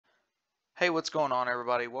Hey, what's going on,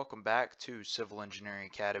 everybody? Welcome back to Civil Engineering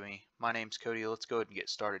Academy. My name's Cody. Let's go ahead and get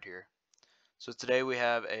started here. So today we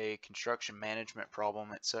have a construction management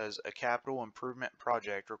problem. It says a capital improvement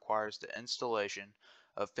project requires the installation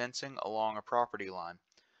of fencing along a property line.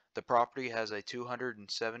 The property has a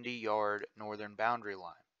 270-yard northern boundary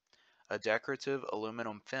line. A decorative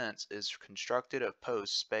aluminum fence is constructed of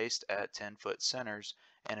posts spaced at 10-foot centers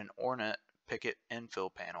and an ornate picket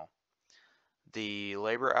infill panel. The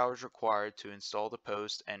labor hours required to install the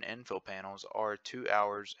post and infill panels are 2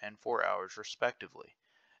 hours and 4 hours respectively.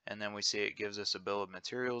 And then we see it gives us a bill of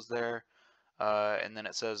materials there. And then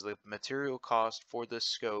it says the material cost for this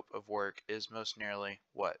scope of work is most nearly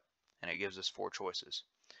what? And it gives us 4 choices.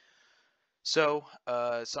 So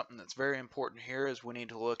something that's very important here is we need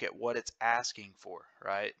to look at what it's asking for,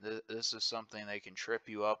 right? This is something they can trip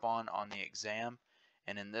you up on the exam.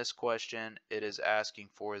 And in this question, it is asking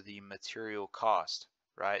for the material cost,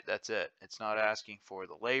 right? That's it. It's not asking for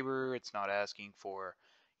the labor. It's not asking for,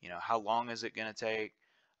 how long is it going to take.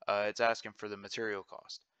 It's asking for the material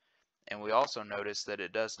cost. And we also notice that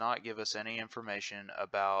it does not give us any information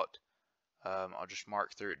about, I'll just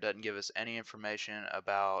mark through, it doesn't give us any information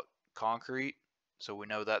about concrete, so we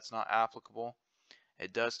know that's not applicable.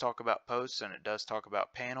 It does talk about posts and it does talk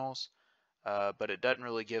about panels, but it doesn't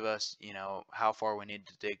really give us, how far we need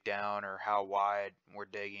to dig down or how wide we're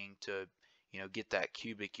digging to, get that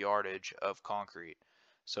cubic yardage of concrete.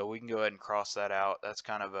 So we can go ahead and cross that out. That's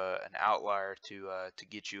kind of an outlier to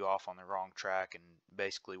get you off on the wrong track and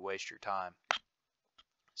basically waste your time.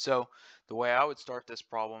 So the way I would start this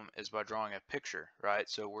problem is by drawing a picture, right?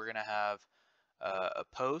 So we're going to have a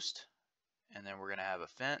post, and then we're going to have a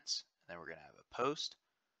fence, and then we're going to have a post,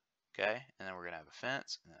 okay, and then we're going to have a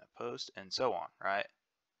fence, and then a post, and so on, right?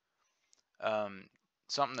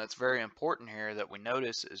 Something that's very important here that we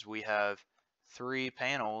notice is we have 3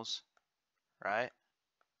 panels, right,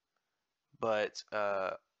 but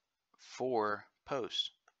 4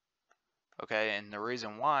 posts. Okay, and the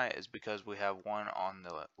reason why is because we have one on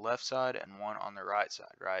the left side and one on the right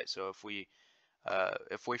side, right? So if we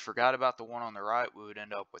forgot about the one on the right, we would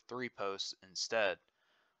end up with 3 posts instead.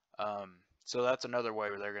 So that's another way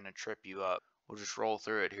where they're going to trip you up. We'll just roll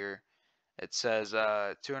through it here. It says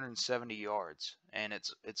 270 yards, and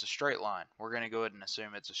it's a straight line. We're going to go ahead and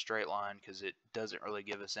assume it's a straight line because it doesn't really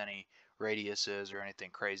give us any radiuses or anything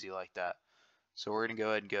crazy like that. So we're going to go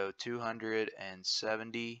ahead and go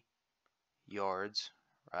 270 yards,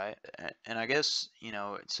 right? And I guess,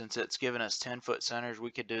 since it's given us 10-foot centers,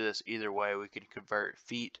 we could do this either way. We could convert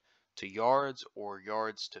feet to yards or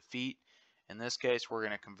yards to feet. In this case, we're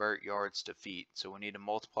going to convert yards to feet. So we need to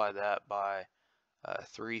multiply that by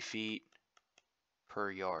 3 feet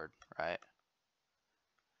per yard, right?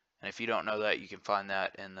 And if you don't know that, you can find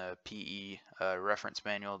that in the PE reference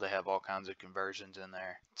manual. They have all kinds of conversions in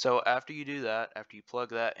there. So after you do that, after you plug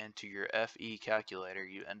that into your FE calculator,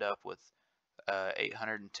 you end up with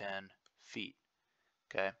 810 feet,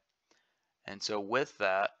 okay? And so with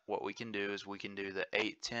that, what we can do is we can do the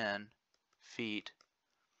 810 feet,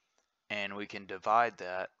 and we can divide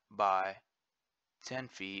that by 10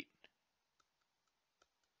 feet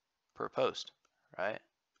per post, right?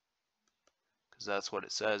 Because that's what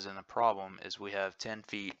it says in the problem, is we have 10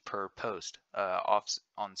 feet per post off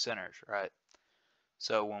on centers, right?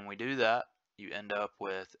 So when we do that, you end up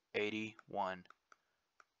with 81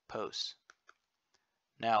 posts.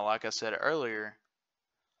 Now, like I said earlier,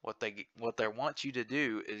 what they want you to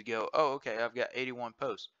do is go, oh, okay, I've got 81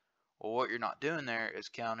 posts. Well, what you're not doing there is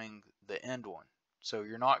counting the end one. So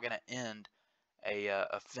you're not going to end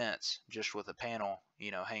a fence just with a panel,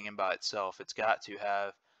 hanging by itself. It's got to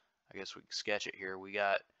have, I guess we can sketch it here. We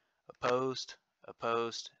got a post,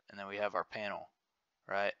 and then we have our panel,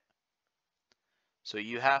 right? So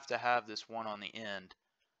you have to have this one on the end.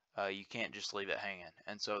 You can't just leave it hanging.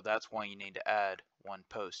 And so that's why you need to add 1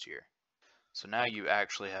 post here. So now you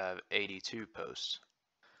actually have 82 posts.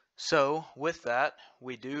 So with that,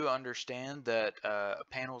 we do understand that a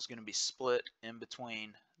panel is going to be split in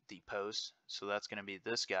between the posts. So that's going to be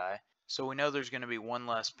this guy. So we know there's going to be 1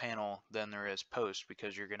 less panel than there is post,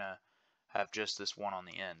 because you're going to have just this one on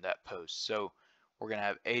the end, that post. So we're going to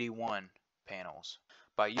have 81 panels.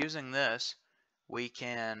 By using this, we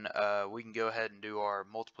can go ahead and do our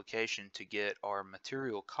multiplication to get our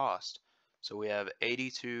material cost. So we have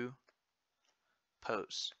 82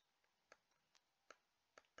 posts,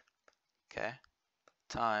 okay,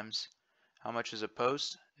 times, how much is a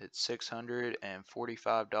post? It's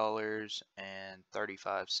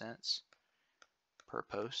 $645.35 per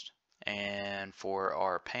post. And for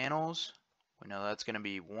our panels, we know that's going to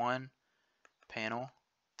be 1 panel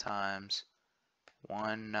times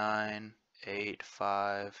 19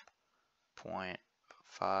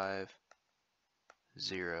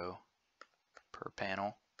 85.50 per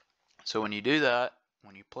panel. So when you do that,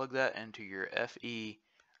 when you plug that into your FE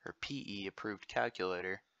or PE approved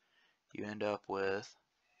calculator, you end up with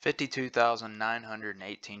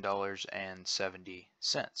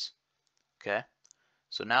 $52,918.70. Okay,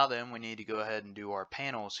 so now then we need to go ahead and do our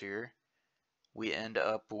panels here. We end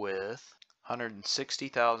up with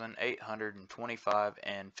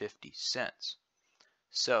 $160,825.50.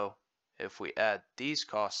 So if we add these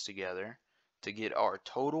costs together to get our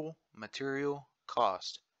total material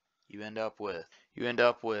cost, you end up with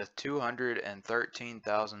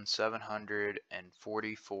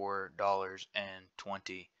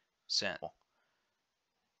 $213,744.20.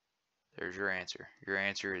 There's your answer. Your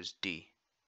answer is D.